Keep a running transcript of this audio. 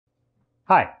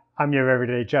Hi, I'm your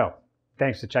Everyday Joe.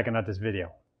 Thanks for checking out this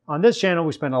video. On this channel,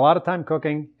 we spend a lot of time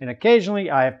cooking, and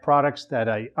occasionally I have products that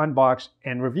I unbox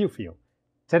and review for you.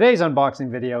 Today's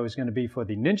unboxing video is going to be for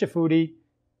the Ninja Foodi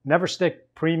NeverStick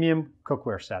Premium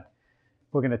Cookware set.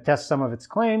 We're going to test some of its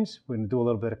claims, we're going to do a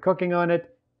little bit of cooking on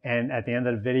it, and at the end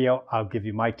of the video, I'll give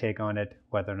you my take on it,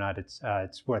 whether or not it's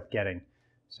worth getting.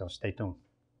 So stay tuned.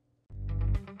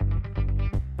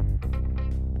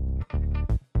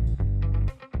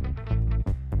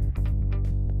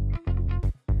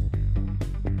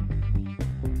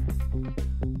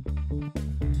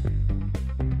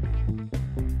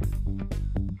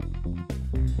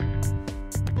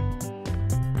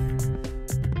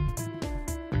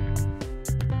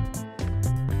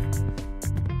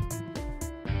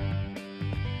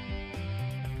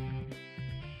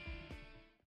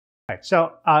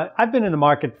 So I've been in the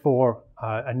market for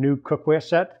a new cookware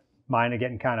set. Mine are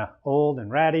getting kind of old and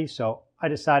ratty, so I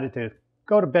decided to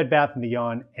go to Bed Bath &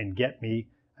 Beyond and get me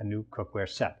a new cookware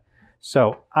set.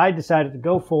 So I decided to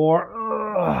go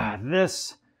for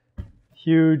this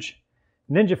huge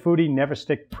Ninja Foodi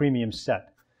NeverStick Premium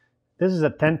set. This is a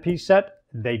 10-piece set.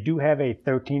 They do have a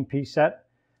 13-piece set,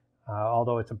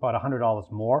 although it's about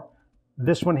 $100 more.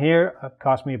 This one here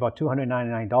cost me about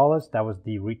 $299. That was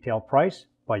the retail price.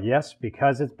 But yes,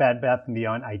 because it's Bed Bath &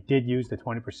 Beyond, I did use the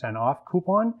 20% off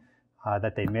coupon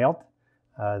that they mailed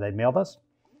us.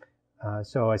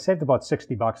 So I saved about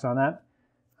 60 bucks on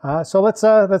that. So let's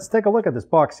take a look at this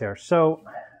box here. So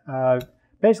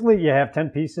basically you have 10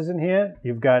 pieces in here.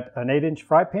 You've got an 8-inch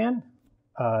fry pan,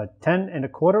 10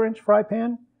 1/4-inch fry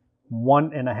pan,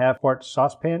 1.5 quart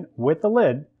saucepan with a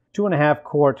lid, 2.5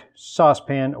 quart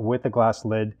saucepan with a glass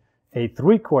lid, a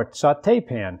 3-quart saute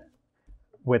pan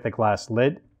with a glass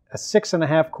lid, a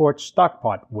 6.5 quart stock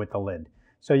pot with a lid.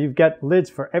 So you've got lids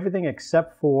for everything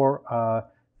except for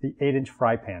the 8-inch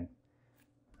fry pan.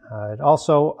 It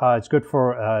also it's good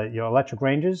for your electric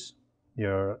ranges,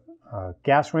 your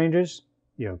gas ranges,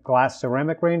 your glass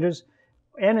ceramic ranges,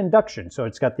 and induction. So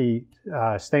it's got the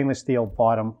stainless steel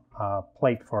bottom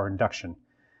plate for induction.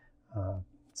 It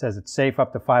says it's safe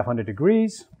up to 500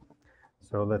 degrees.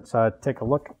 So let's take a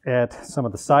look at some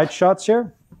of the side shots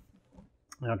here.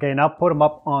 Okay, and I'll put them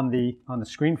up on the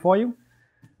screen for you.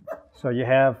 So you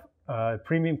have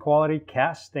premium quality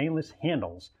cast stainless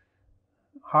handles,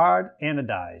 hard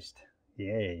anodized,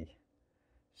 yay.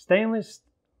 Stainless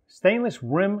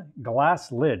rim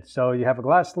glass lid. So you have a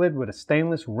glass lid with a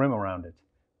stainless rim around it.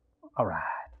 All right.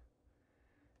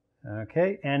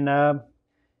 Okay, and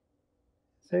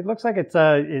so it looks like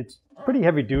it's pretty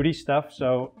heavy duty stuff.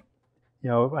 So. You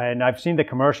know, and I've seen the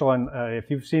commercial, and if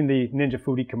you've seen the Ninja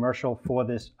Foodi commercial for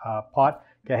this pot,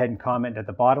 go ahead and comment at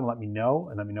the bottom. Let me know,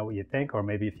 and let me know what you think, or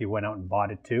maybe if you went out and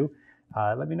bought it too.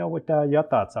 Let me know what your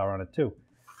thoughts are on it too.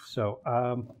 So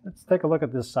let's take a look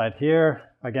at this side here.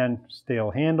 Again, steel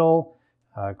handle,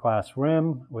 glass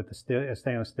rim with the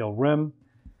stainless steel rim.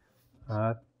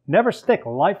 NeverStick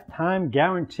lifetime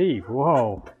guarantee.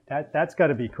 Whoa, that's got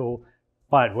to be cool.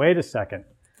 But wait a second.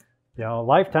 You know,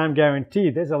 lifetime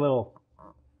guarantee. There's a little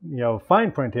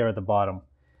fine print here at the bottom.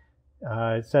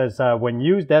 It says, when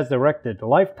used as directed, the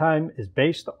lifetime is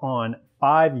based on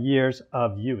 5 years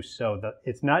of use. So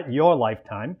it's not your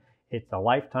lifetime, it's the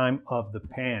lifetime of the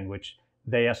pan, which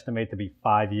they estimate to be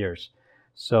 5 years.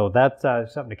 So that's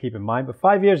something to keep in mind. But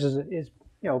 5 years is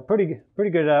pretty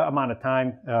good amount of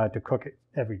time to cook it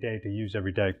every day, to use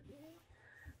every day.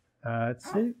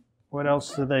 Let's see, what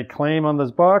else do they claim on this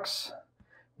box?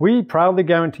 We proudly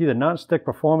guarantee the non-stick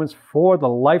performance for the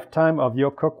lifetime of your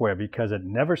cookware because it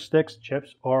never sticks,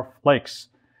 chips, or flakes.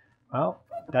 Well,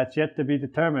 that's yet to be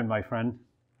determined, my friend.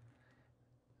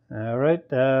 All right,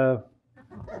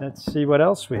 let's see what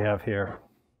else we have here.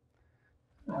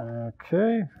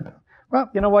 Okay, well,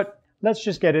 you know what? Let's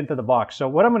just get into the box. So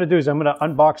what I'm going to do is I'm going to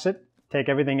unbox it, take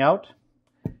everything out,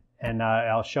 and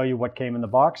I'll show you what came in the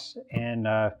box and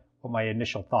what my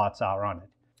initial thoughts are on it.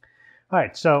 All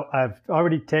right, so I've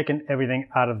already taken everything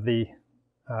out of the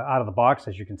box,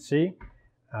 as you can see.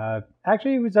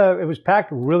 Actually, it was packed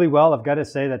really well. I've got to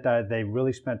say that they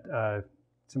really spent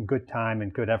some good time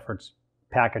and good efforts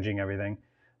packaging everything.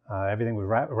 Everything was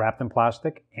wrapped in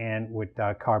plastic and with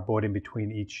cardboard in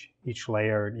between each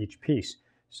layer and each piece.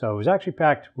 So it was actually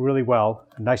packed really well,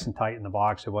 nice and tight in the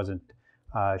box. It wasn't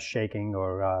shaking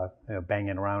or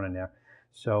banging around in there.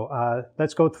 So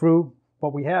let's go through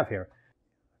what we have here.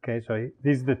 Okay, so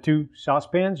these are the two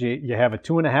saucepans. You have a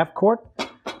 2.5 quart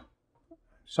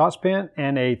saucepan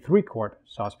and a 3-quart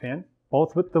saucepan,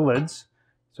 both with the lids.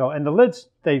 So, and the lids,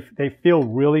 they feel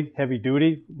really heavy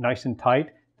duty, nice and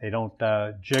tight. They don't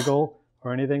jiggle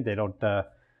or anything. They don't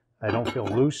feel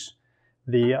loose.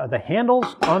 The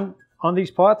handles on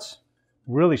these pots,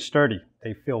 really sturdy.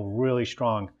 They feel really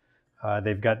strong.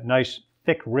 They've got nice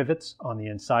thick rivets on the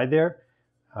inside there.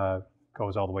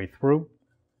 Goes all the way through.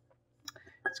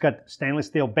 It's got stainless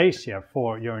steel base here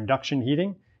for your induction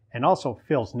heating, and also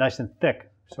feels nice and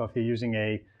thick. So if you're using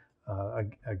a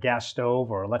gas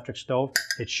stove or electric stove,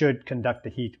 it should conduct the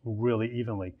heat really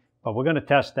evenly. But we're going to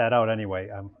test that out anyway.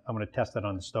 I'm going to test it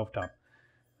on the stovetop.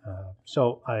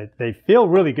 So they feel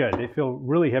really good. They feel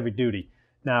really heavy duty.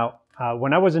 Now,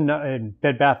 when I was in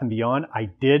Bed Bath & Beyond, I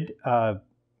did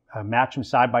match them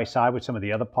side by side with some of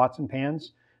the other pots and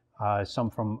pans. Some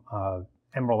from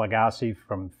Emerald Lagasse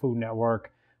from Food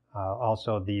Network,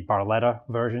 also the Barletta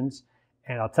versions.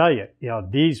 And I'll tell you,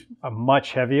 these are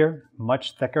much heavier,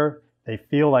 much thicker. They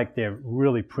feel like they're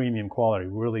really premium quality,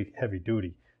 really heavy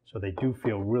duty. So they do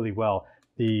feel really well.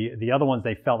 The other ones,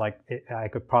 they felt like I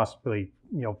could possibly,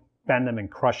 bend them and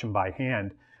crush them by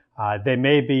hand. They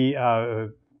may be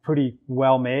pretty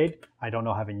well made. I don't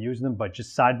know, having used them, but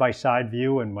just side by side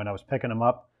view, and when I was picking them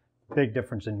up, big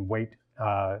difference in weight,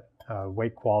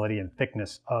 weight quality and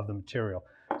thickness of the material.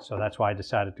 So that's why I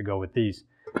decided to go with these.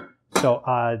 So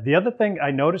the other thing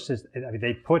I noticed is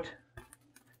they put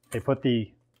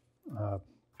the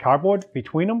cardboard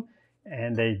between them,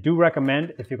 and they do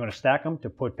recommend, if you're going to stack them, to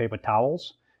put paper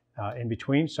towels in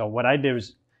between. So what I did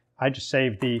was I just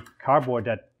saved the cardboard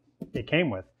that it came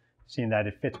with, seeing that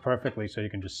it fits perfectly, so you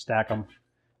can just stack them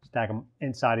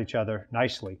inside each other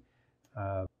nicely.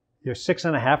 Your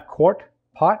 6.5 quart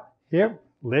pot here,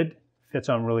 lid fits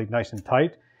on really nice and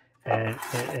tight, and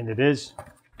it is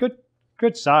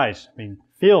good size. I mean,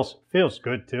 feels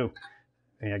good too.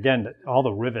 I mean, again, all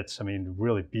the rivets, I mean,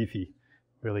 really beefy,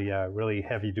 really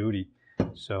heavy duty.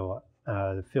 So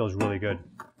it feels really good.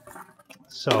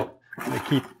 So I'm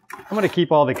going to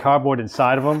keep all the cardboard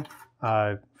inside of them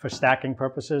for stacking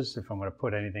purposes, if I'm going to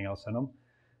put anything else in them.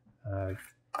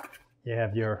 You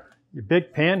have your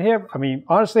big pan here. I mean,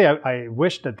 honestly, I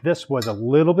wish that this was a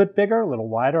little bit bigger, a little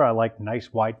wider. I like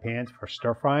nice wide pans for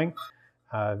stir frying.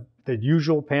 The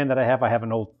usual pan that I have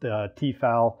an old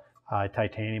Tefal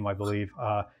titanium, I believe.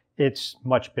 It's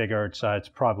much bigger. It's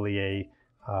probably a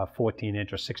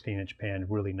 14-inch or 16-inch pan,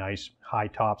 really nice, high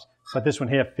tops. But this one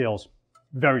here feels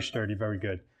very sturdy, very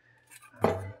good.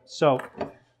 So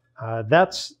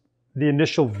that's the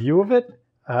initial view of it.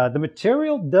 The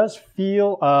material does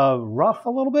feel rough a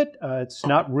little bit. It's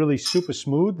not really super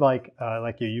smooth like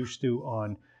you're used to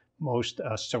on most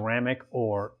ceramic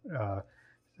or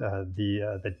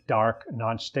the dark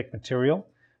nonstick material.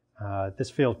 This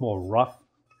feels more rough,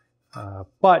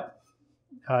 but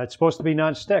it's supposed to be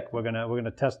nonstick. We're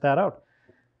gonna test that out.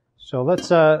 So let's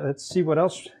see what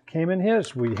else came in here.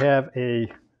 So we have a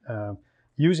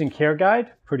using care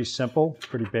guide. Pretty simple,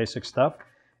 pretty basic stuff.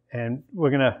 And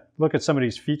we're gonna look at some of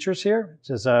these features here. It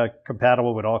says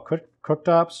compatible with all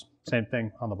cooktops. Same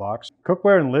thing on the box.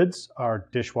 Cookware and lids are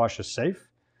dishwasher safe.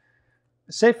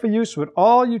 Safe for use with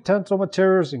all utensil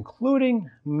materials, including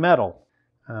metal.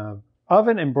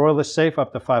 Oven and broiler safe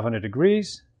up to 500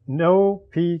 degrees. No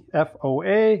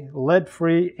PFOA,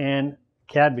 lead-free, and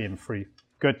cadmium-free.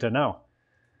 Good to know.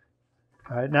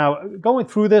 Now, going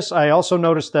through this, I also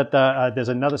noticed that there's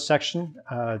another section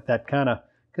that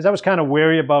because I was kind of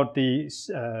wary about the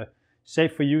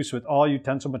safe for use with all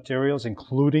utensil materials,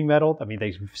 including metal. I mean,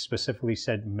 they specifically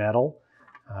said metal,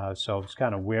 so I was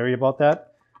kind of wary about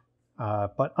that.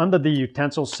 But under the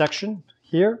utensils section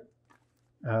here,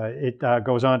 it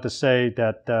goes on to say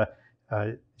that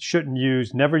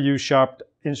never use sharp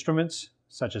instruments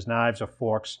such as knives or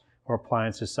forks or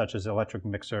appliances such as electric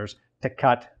mixers to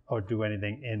cut or do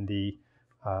anything in the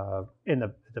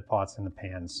pots and the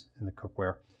pans in the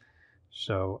cookware.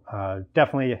 So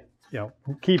definitely,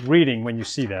 keep reading when you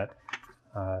see that.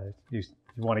 You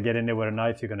want to get in there with a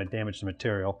knife, you're going to damage the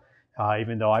material.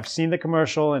 Even though I've seen the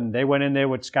commercial and they went in there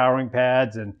with scouring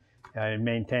pads and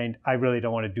maintained, I really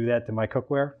don't want to do that to my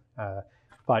cookware.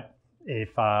 But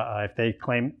if they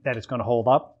claim that it's going to hold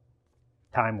up,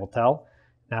 time will tell.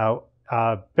 Now,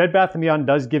 Bed Bath & Beyond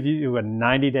does give you a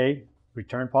 90-day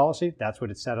return policy. That's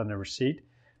what it said on the receipt.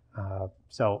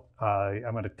 So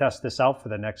I'm going to test this out for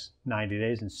the next 90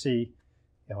 days and see,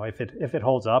 if it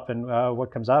holds up and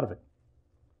what comes out of it.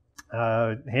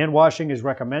 Hand washing is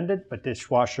recommended, but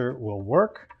dishwasher will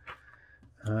work.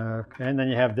 And then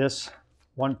you have this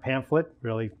one pamphlet.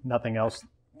 Really, nothing else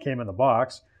came in the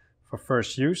box for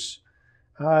first use.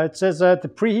 It says to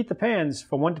preheat the pans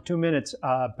for 1 to 2 minutes,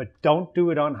 but don't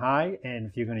do it on high. And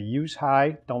if you're going to use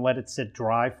high, don't let it sit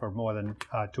dry for more than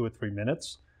 2 or 3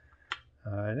 minutes.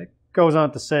 And it goes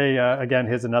on to say, again,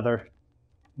 here's another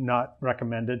not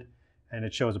recommended, and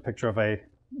it shows a picture of a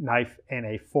knife and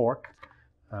a fork.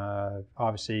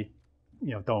 Obviously,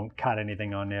 don't cut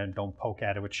anything on there and don't poke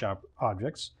at it with sharp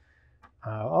objects.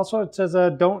 Also, it says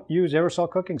don't use aerosol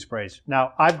cooking sprays.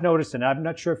 Now, I've noticed, and I'm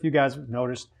not sure if you guys have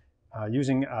noticed,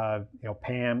 using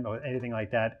Pam or anything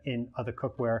like that in other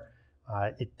cookware,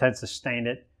 it tends to stain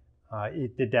it.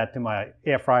 It did that to my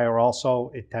air fryer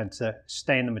also. It tends to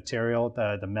stain the material,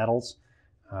 the metals.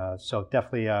 So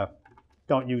definitely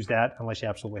don't use that unless you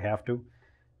absolutely have to.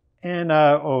 And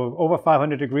over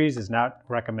 500 degrees is not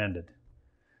recommended.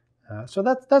 So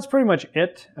that's pretty much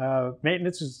it.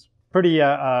 Maintenance is pretty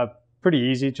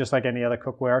easy, just like any other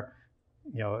cookware.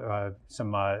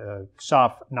 Some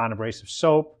soft non-abrasive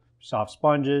soap, soft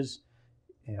sponges.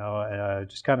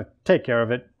 Just kind of take care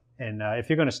of it. And if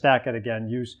you're going to stack it again,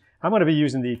 I'm going to be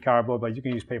using the cardboard, but you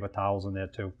can use paper towels in there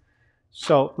too.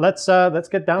 So let's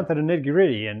get down to the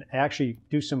nitty-gritty and actually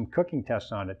do some cooking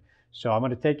tests on it. So I'm going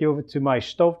to take you over to my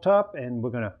stovetop, and we're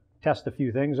going to test a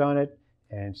few things on it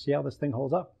and see how this thing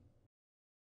holds up.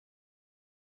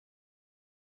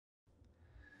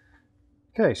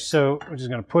 Okay, so we're just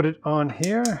going to put it on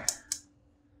here.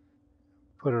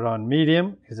 Put it on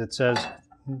medium because it says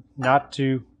not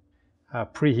to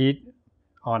preheat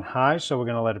on high. So we're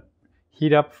going to let it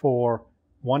heat up for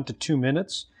 1 to 2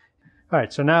 minutes. All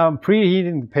right, so now I'm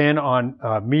preheating the pan on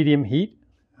medium heat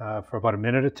for about a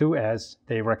minute or two as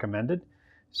they recommended.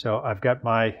 So I've got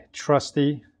my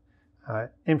trusty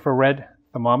infrared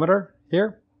thermometer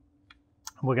here.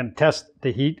 We're going to test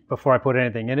the heat before I put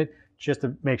anything in it, just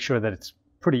to make sure that it's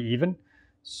pretty even.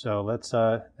 So let's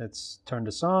turn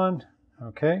this on.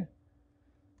 Okay.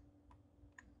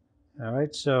 All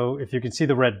right, so if you can see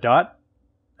the red dot,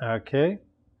 okay.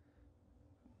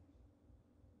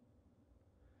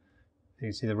 You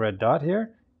can see the red dot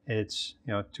here. It's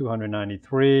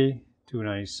 293,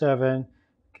 297.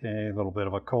 Okay, a little bit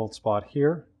of a cold spot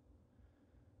here.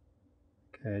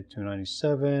 Okay,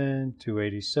 297,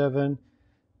 287.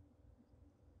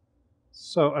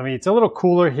 So, I mean, it's a little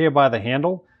cooler here by the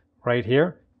handle, right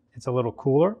here. It's a little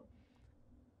cooler.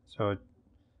 So,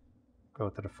 go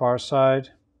to the far side.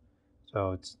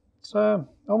 So, it's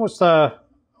almost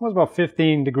about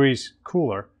 15 degrees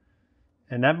cooler.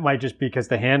 And that might just be because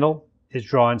the handle is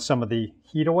drawing some of the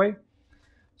heat away.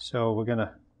 So, we're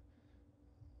gonna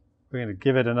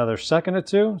give it another second or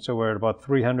two. So, we're at about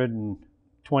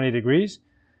 320 degrees.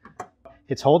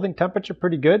 It's holding temperature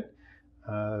pretty good.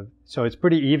 So it's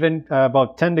pretty even,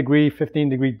 about 10 degree, 15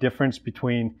 degree difference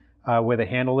between where the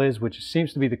handle is, which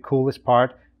seems to be the coolest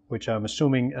part, which I'm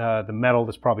assuming the metal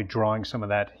is probably drawing some of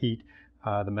that heat,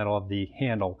 the metal of the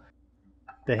handle.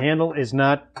 The handle is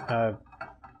not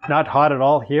hot at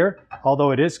all here,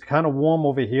 although it is kind of warm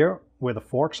over here where the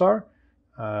forks are.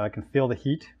 I can feel the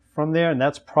heat from there, and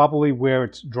that's probably where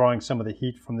it's drawing some of the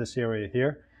heat from this area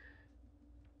here.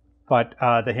 But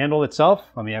the handle itself,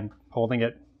 I mean, I'm holding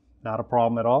it, not a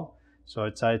problem at all. So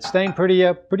it's staying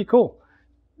pretty cool.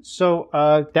 So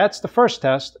that's the first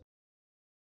test.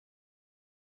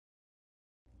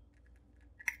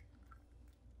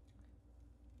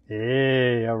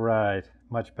 Hey, all right,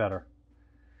 much better.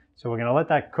 So we're gonna let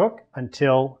that cook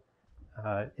until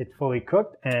it's fully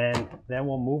cooked, and then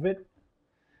we'll move it.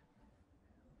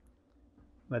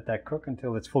 Let that cook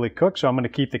until it's fully cooked. So I'm gonna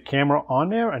keep the camera on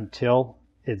there until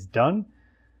it's done,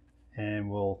 and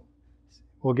we'll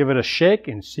give it a shake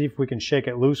and see if we can shake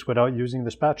it loose without using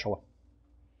the spatula.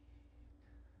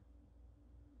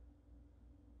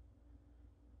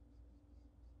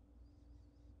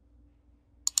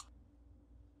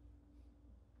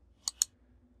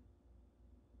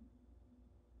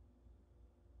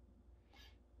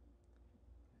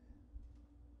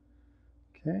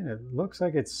 Okay, and it looks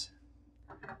like it's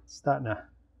starting to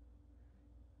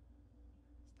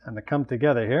come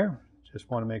together here. Just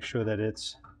want to make sure that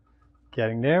it's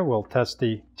getting there. We'll test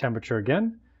the temperature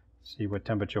again, see what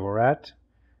temperature we're at.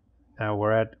 Now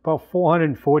we're at about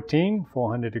 414,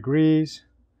 400 degrees.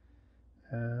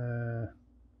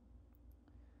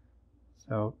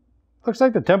 So looks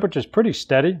like the temperature is pretty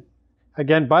steady.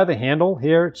 Again, by the handle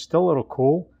here, it's still a little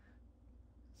cool.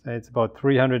 Say it's about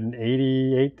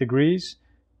 388 degrees.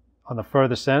 On the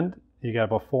furthest end, you got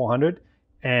about 400.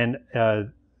 And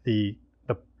the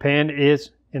pan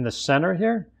is in the center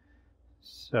here.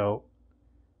 So,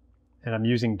 and I'm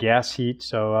using gas heat,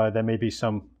 so there may be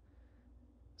some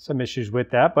issues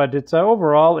with that, but it's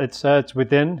overall it's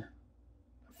within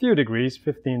a few degrees,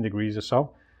 15 degrees or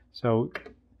so. So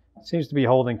it seems to be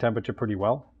holding temperature pretty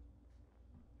well.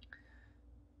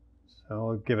 So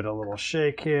I'll give it a little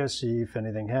shake here, see if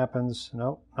anything happens.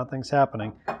 No, nothing's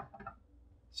happening.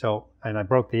 So, and I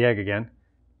broke the egg again.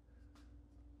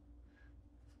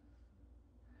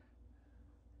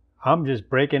 I'm just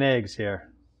breaking eggs here.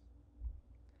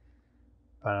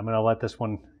 But I'm going to let this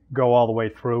one go all the way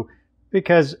through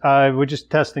because we're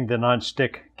just testing the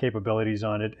non-stick capabilities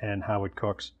on it and how it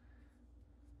cooks.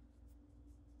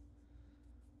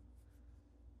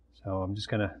 So I'm just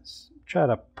going to try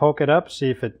to poke it up, see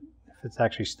if it's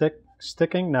actually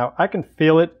sticking. Now I can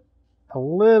feel it a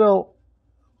little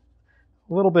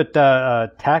bit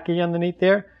tacky underneath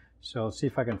there. So let's see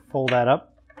if I can fold that up.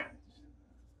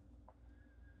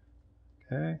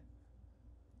 Okay.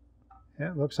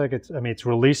 Yeah, it looks like it's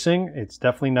releasing. It's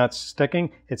definitely not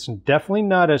sticking. It's definitely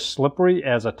not as slippery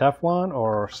as a Teflon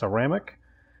or ceramic,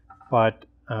 but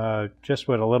just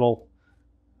with a little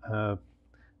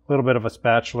bit of a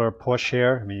spatula push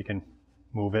here, I mean, you can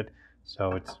move it.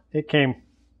 So it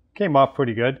came off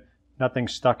pretty good. Nothing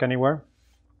stuck anywhere.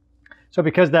 So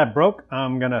because that broke,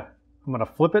 I'm gonna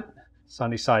flip it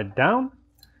sunny side down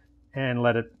and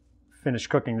let it finish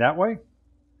cooking that way.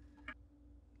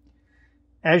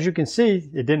 As you can see,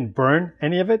 it didn't burn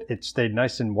any of it. It stayed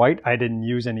nice and white. I didn't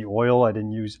use any oil. I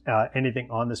didn't use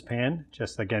anything on this pan,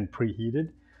 just again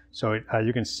preheated. So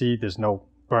you can see there's no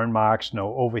burn marks,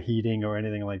 no overheating or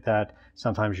anything like that.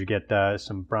 Sometimes you get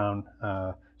some brown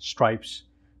stripes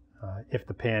if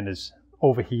the pan is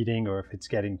overheating or if it's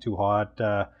getting too hot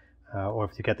or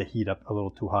if you get the heat up a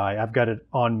little too high. I've got it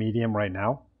on medium right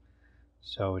now.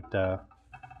 So it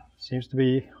seems to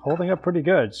be holding up pretty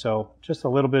good. So just a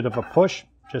little bit of a push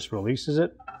just releases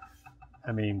it.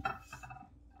 I mean,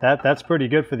 that's pretty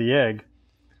good for the egg.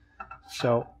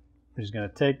 So I'm just going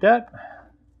to take that,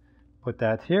 put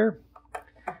that here.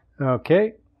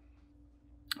 Okay.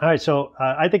 All right, so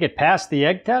I think it passed the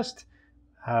egg test.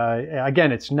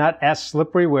 Again, it's not as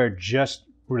slippery where it just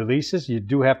releases. You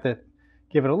do have to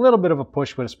give it a little bit of a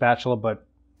push with a spatula, but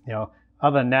you know,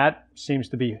 other than that, seems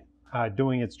to be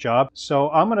doing its job. So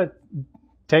I'm going to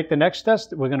take the next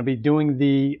test. We're going to be doing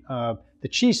the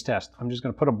cheese test. I'm just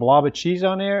going to put a blob of cheese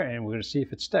on there and we're going to see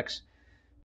if it sticks.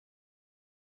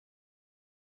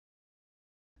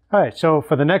 All right, so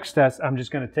for the next test, I'm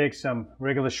just going to take some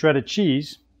regular shredded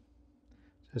cheese.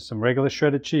 There's some regular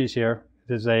shredded cheese here.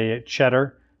 There's a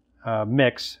cheddar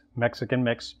mix, Mexican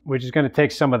mix. We're just going to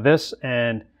take some of this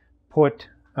and put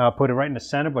it right in the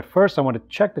center. But first, I want to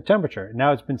check the temperature.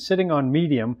 Now it's been sitting on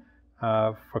medium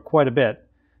for quite a bit.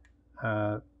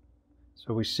 So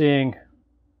we're seeing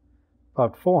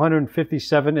about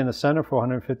 457 in the center,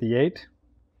 458.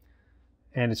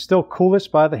 And it's still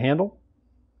coolest by the handle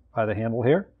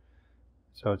here.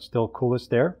 So it's still coolest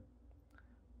there.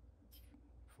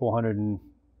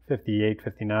 458,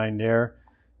 59 there,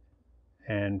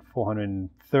 and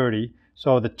 430.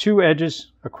 So the two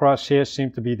edges across here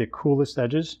seem to be the coolest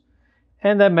edges.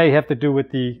 And that may have to do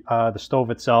with the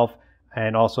stove itself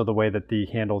and also the way that the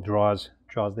handle draws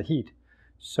the heat.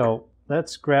 So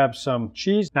let's grab some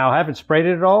cheese. Now I haven't sprayed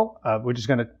it at all. We're just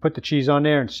going to put the cheese on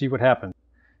there and see what happens.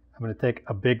 I'm going to take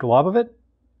a big glob of it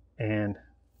and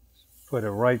put it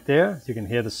right there so you can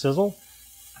hear the sizzle.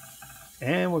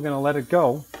 And we're going to let it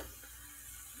go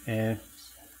and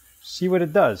see what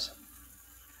it does.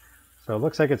 So it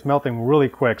looks like it's melting really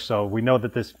quick, so we know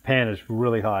that this pan is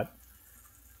really hot.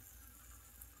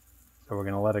 So we're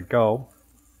going to let it go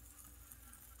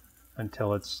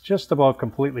until it's just about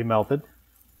completely melted.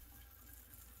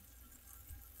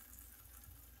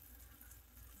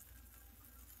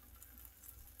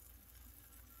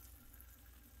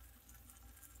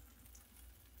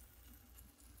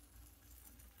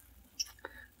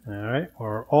 All right,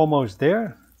 we're almost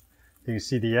there. You can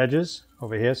see the edges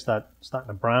over here starting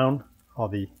to brown, all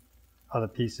the other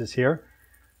pieces here.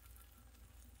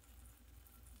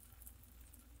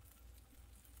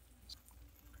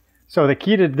 So the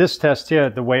key to this test here,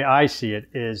 the way I see it,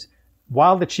 is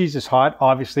while the cheese is hot,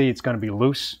 obviously it's going to be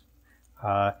loose.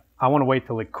 I want to wait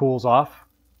till it cools off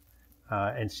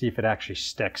and see if it actually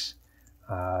sticks.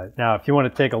 Now, if you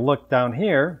want to take a look down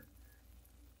here,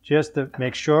 just to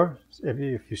make sure, if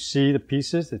you see the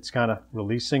pieces, it's kind of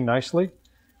releasing nicely,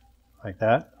 like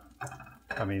that.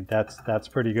 I mean, that's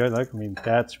pretty good. Like, I mean,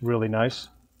 that's really nice.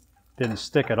 Didn't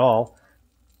stick at all.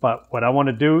 But what I want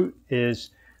to do is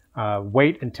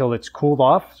wait until it's cooled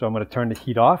off. So I'm going to turn the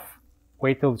heat off,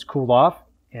 wait till it's cooled off,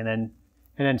 and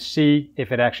then see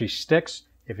if it actually sticks,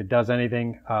 if it does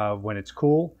anything when it's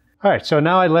cool. All right, so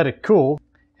now I let it cool.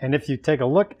 And if you take a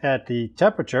look at the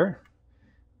temperature,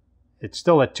 it's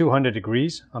still at 200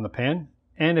 degrees on the pan.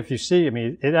 And if you see, I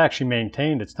mean, it actually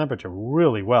maintained its temperature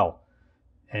really well.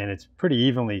 And it's pretty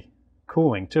evenly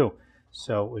cooling too.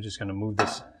 So we're just going to move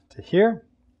this to here.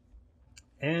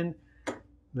 And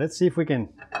let's see if we can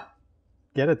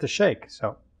get it to shake.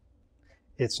 So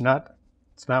it's not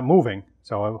moving.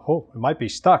 So oh, it might be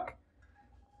stuck.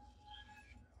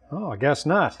 Oh, I guess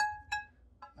not.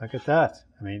 Look at that.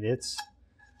 I mean, it's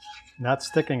not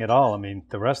sticking at all. I mean,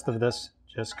 the rest of this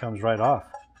just comes right off.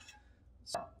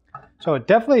 So it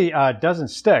definitely doesn't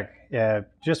stick.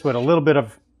 Just with a little bit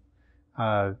of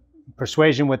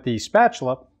persuasion with the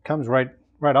spatula, comes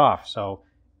right off. So,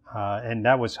 and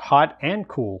that was hot and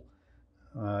cool.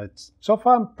 So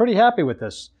far, I'm pretty happy with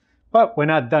this. But we're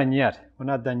not done yet. We're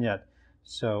not done yet.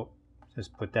 So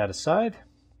just put that aside.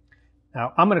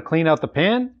 Now I'm going to clean out the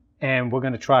pan, and we're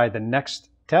going to try the next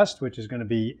test, which is going to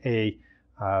be a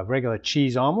regular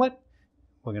cheese omelet.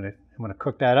 I'm going to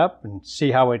cook that up and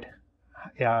see how it,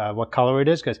 what color it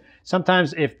is. Because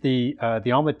sometimes if the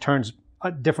omelet turns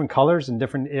different colors in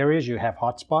different areas, you have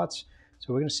hot spots.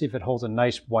 So we're going to see if it holds a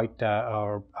nice white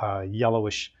or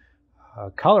yellowish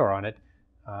color on it.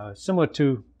 Similar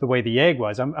to the way the egg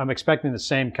was. I'm expecting the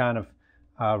same kind of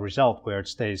result where it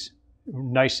stays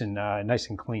nice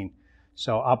and clean.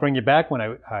 So I'll bring you back when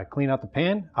I clean out the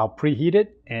pan. I'll preheat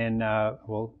it, and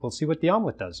we'll see what the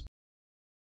omelet does.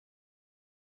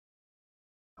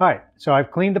 All right, so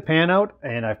I've cleaned the pan out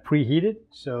and I've preheated.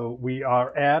 So we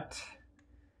are at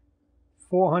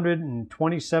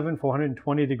 427,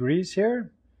 420 degrees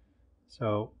here.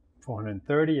 So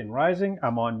 430 and rising.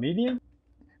 I'm on medium.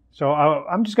 So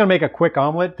I'm just going to make a quick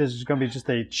omelet. This is going to be just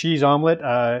a cheese omelet.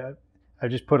 I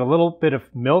just put a little bit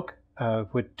of milk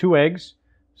with 2 eggs,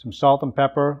 some salt and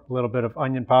pepper, a little bit of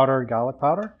onion powder, garlic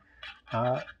powder.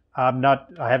 I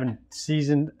haven't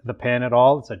seasoned the pan at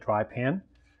all. It's a dry pan.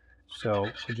 So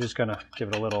we're just going to give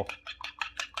it a little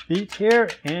beat here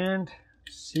and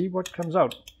see what comes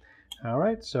out. All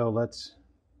right, so let's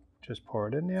just pour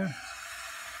it in there.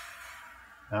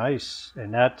 Nice,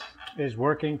 and that is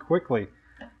working quickly.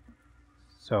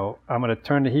 So I'm going to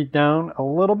turn the heat down a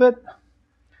little bit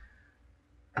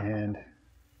and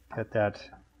get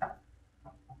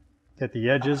the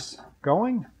edges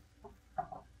going.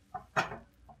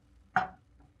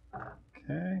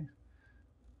 Okay.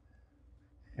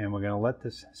 And we're going to let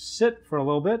this sit for a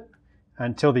little bit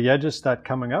until the edges start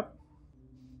coming up.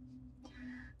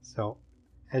 So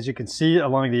as you can see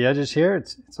along the edges here,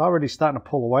 it's already starting to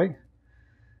pull away.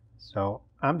 So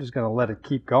I'm just going to let it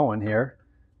keep going here,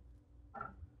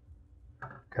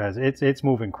 because it's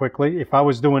moving quickly. If I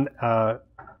was doing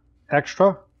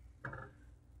extra,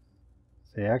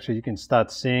 see, actually you can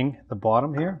start seeing the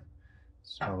bottom here.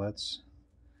 So let's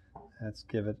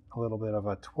give it a little bit of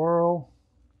a twirl,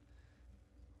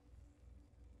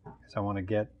 because I want to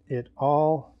get it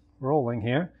all rolling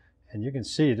here. And you can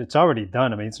see it's already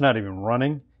done. I mean, it's not even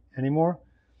running anymore.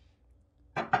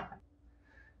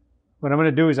 What I'm going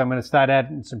to do is I'm going to start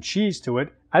adding some cheese to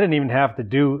it. I didn't even have to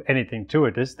do anything to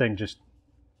it. This thing just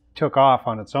took off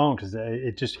on its own because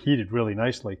it just heated really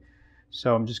nicely.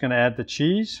 So I'm just going to add the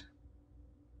cheese.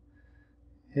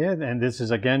 Yeah, and this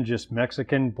is again just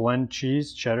Mexican blend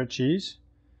cheese, cheddar cheese.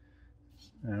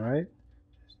 All right,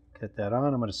 just get that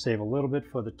on. I'm going to save a little bit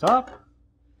for the top.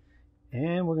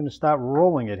 And we're going to start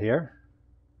rolling it here.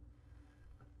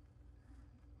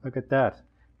 Look at that.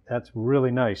 That's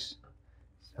really nice.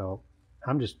 So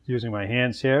I'm just using my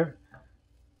hands here.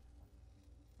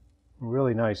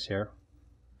 Really nice here.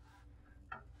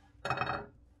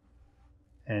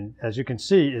 And as you can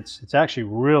see, it's actually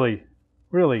really,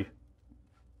 really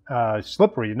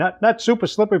slippery. Not super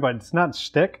slippery, but it's not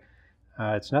stick.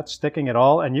 It's not sticking at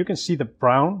all. And you can see the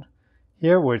brown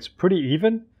here where it's pretty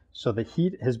even. So the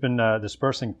heat has been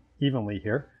dispersing evenly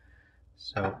here.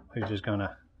 So we're just going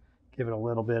to give it a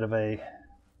little bit of a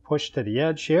push to the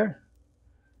edge here,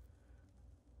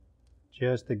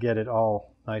 just to get it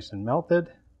all nice and melted,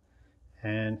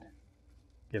 and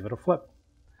give it a flip.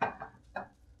 So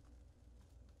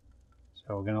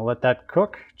we're going to let that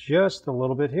cook just a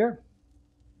little bit here.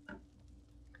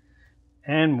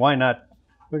 And why not?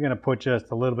 We're going to put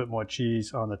just a little bit more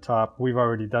cheese on the top. We've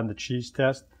already done the cheese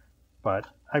test, but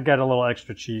I've got a little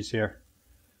extra cheese here.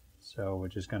 So we're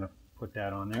just going to put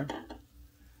that on there.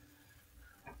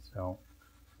 So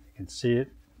you can see it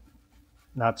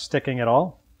not sticking at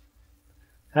all.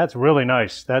 That's really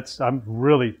nice. I'm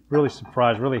really, really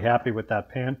surprised, really happy with that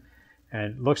pan.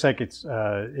 And it looks like it's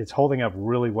holding up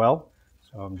really well.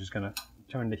 So I'm just going to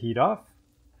turn the heat off.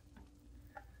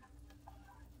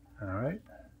 All right.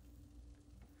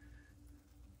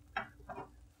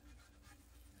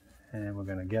 And we're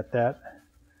going to get that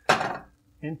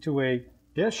into a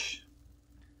dish.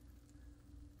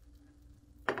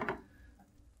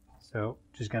 So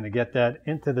just going to get that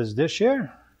into this dish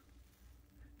here.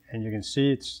 And you can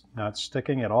see it's not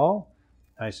sticking at all.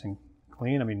 Nice and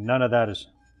clean. I mean, none of that is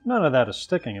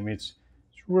sticking. I mean, it's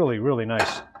really, really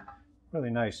nice.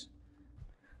 Really nice.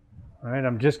 All right,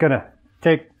 I'm just gonna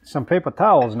take some paper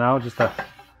towels now just to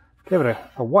give it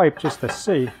a wipe just to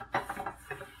see.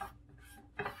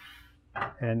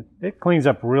 And it cleans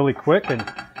up really quick and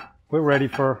we're ready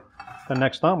for the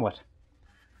next omelet.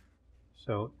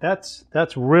 So that's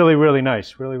really, really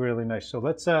nice, really, really nice. So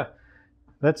let's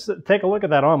take a look at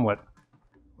that omelet.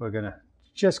 We're gonna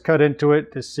just cut into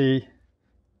it to see.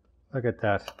 Look at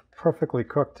that, perfectly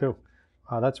cooked too.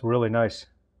 Wow, that's really nice.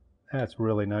 That's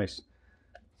really nice.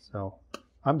 So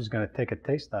I'm just gonna take a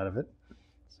taste out of it.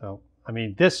 So I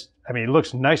mean, it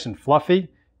looks nice and fluffy,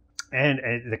 and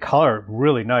the color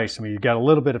really nice. I mean, you got a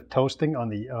little bit of toasting on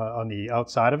the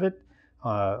outside of it,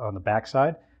 on the back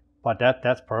side, but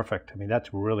that's perfect. I mean,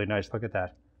 that's really nice. Look at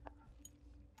that.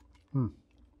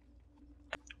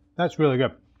 That's really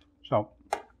good. So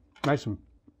nice and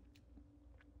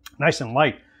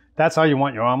light. That's how you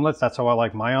want your omelets. That's how I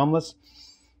like my omelets.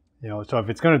 You know, so if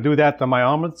it's going to do that to my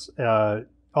omelets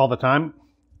all the time,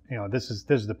 you know, this is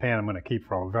the pan I'm going to keep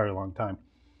for a very long time.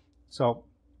 So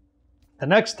the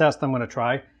next test I'm going to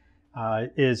try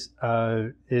is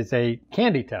a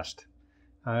candy test.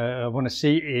 I want to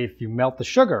see if you melt the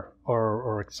sugar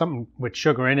or something with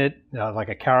sugar in it, like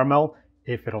a caramel,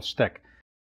 if it'll stick.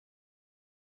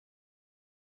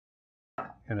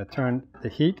 I'm going to turn the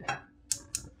heat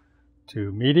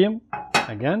to medium.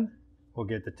 Again, we'll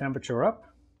get the temperature up.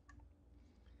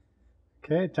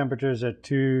 Okay, temperature's at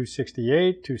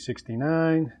 268,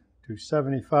 269,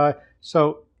 275.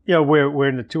 So, you know, we're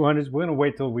in the 200s. We're gonna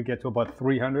wait till we get to about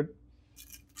 300.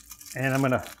 And I'm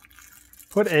gonna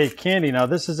put a candy. Now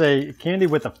this is a candy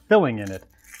with a filling in it.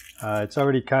 It's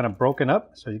already kind of broken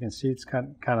up. So you can see it's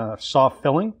kind of soft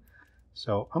filling.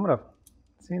 So I'm gonna,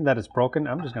 seeing that it's broken,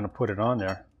 I'm just gonna put it on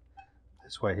there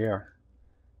this way here.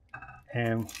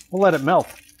 And we'll let it melt.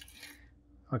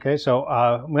 Okay, so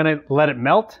I'm gonna let it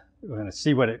melt. We're gonna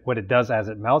see what it does as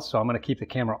it melts. So I'm gonna keep the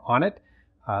camera on it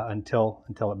until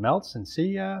it melts and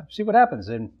see what happens.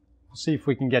 And we'll see if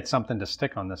we can get something to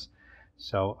stick on this.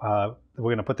 So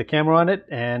we're gonna put the camera on it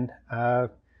and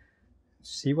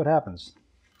see what happens.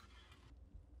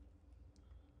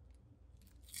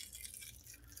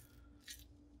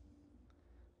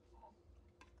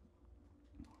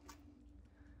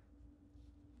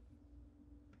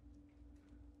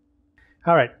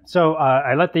 All right, so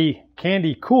I let the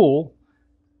candy cool,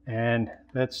 and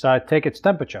let's take its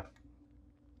temperature.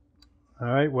 All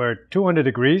right, we're at 200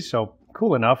 degrees, so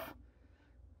cool enough.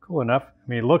 Cool enough. I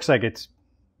mean, it looks like it's,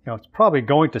 you know, it's probably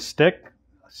going to stick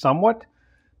somewhat.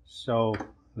 So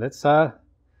let's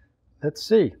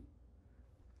see. Took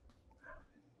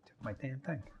my damn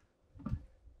thing.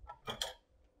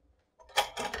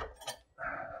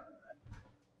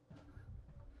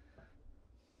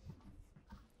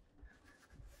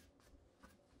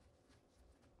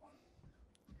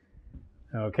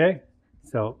 Okay,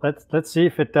 so let's see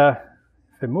if it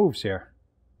moves here.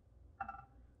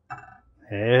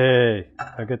 Hey,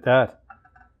 look at that.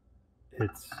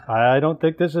 I don't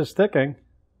think this is sticking.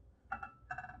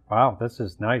 Wow, this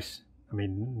is nice. I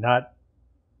mean,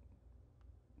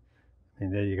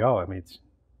 there you go. I mean, it's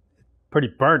pretty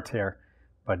burnt here,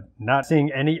 but not seeing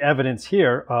any evidence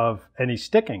here of any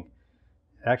sticking.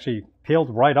 It actually peeled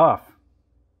right off,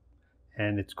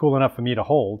 and it's cool enough for me to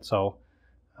hold, so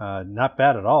not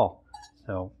bad at all.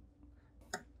 So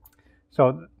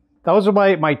those are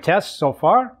my tests so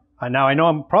far. Now I know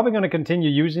I'm probably going to continue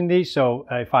using these. So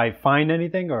if I find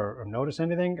anything or notice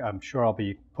anything, I'm sure I'll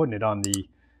be putting it on the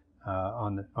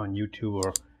on YouTube,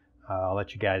 or I'll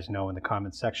let you guys know in the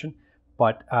comments section.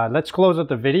 But let's close out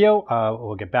the video.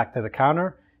 We'll get back to the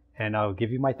counter and I'll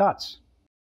give you my thoughts.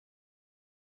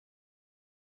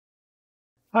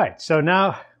 All right, so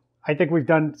now I think we've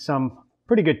done some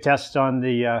pretty good tests on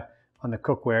the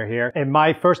cookware here. And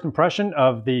my first impression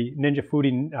of the Ninja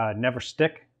Foodi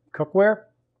NeverStick Cookware,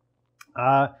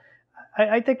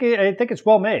 I think it's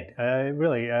well made.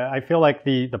 Really, I feel like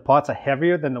the pots are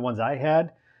heavier than the ones I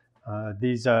had.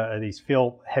 These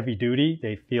feel heavy duty.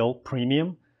 They feel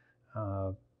premium.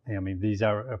 I mean, these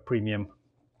are a premium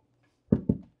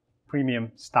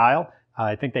style.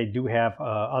 I think they do have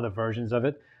other versions of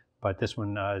it, but this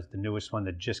one is the newest one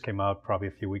that just came out probably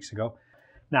a few weeks ago.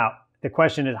 Now, the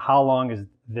question is, how long is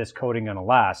this coating going to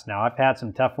last? Now, I've had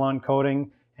some Teflon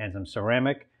coating and some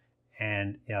ceramic,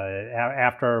 and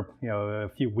after a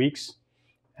few weeks,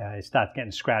 it starts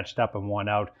getting scratched up and worn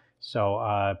out.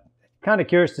 So, kind of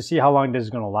curious to see how long this is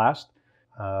going to last.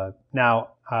 Now,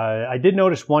 I did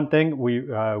notice one thing. We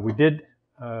did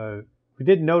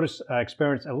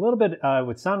experience a little bit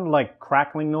what sounded like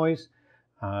crackling noise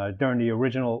during the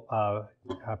original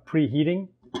preheating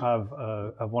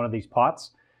of one of these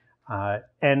pots. I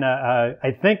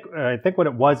think what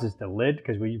it was is the lid,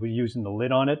 because we were using the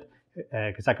lid on it,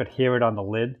 because I could hear it on the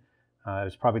lid. It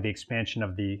was probably the expansion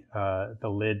of the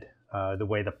lid, the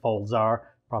way the folds are,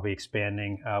 probably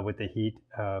expanding with the heat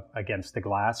against the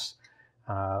glass.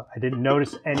 I didn't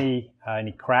notice any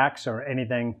cracks or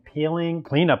anything peeling.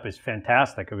 Cleanup is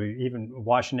fantastic. I mean, even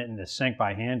washing it in the sink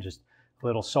by hand, just a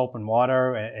little soap and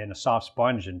water and a soft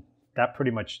sponge, and that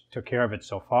pretty much took care of it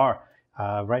so far.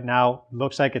 Right now,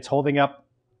 looks like it's holding up,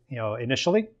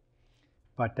 initially,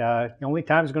 but the only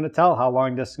time is going to tell how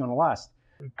long this is going to last.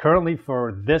 Currently,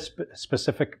 for this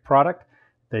specific product,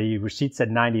 the receipt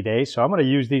said 90 days, so I'm going to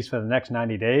use these for the next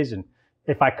 90 days, and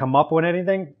if I come up with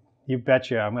anything, you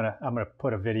betcha I'm gonna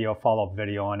put a follow-up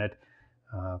video on it.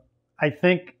 I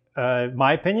think,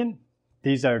 my opinion,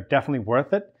 these are definitely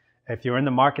worth it. If you're in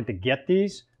the market to get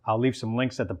these, I'll leave some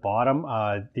links at the bottom.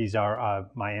 These are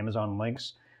my Amazon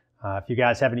links. If you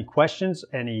guys have any questions,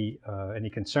 any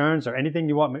concerns, or anything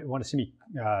you want to see me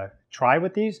try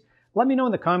with these, let me know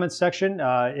in the comments section.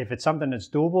 If it's something that's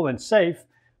doable and safe,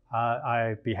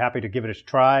 I'd be happy to give it a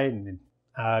try. And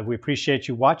we appreciate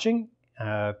you watching.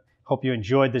 Hope you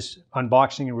enjoyed this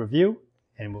unboxing and review,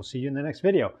 and we'll see you in the next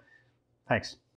video. Thanks.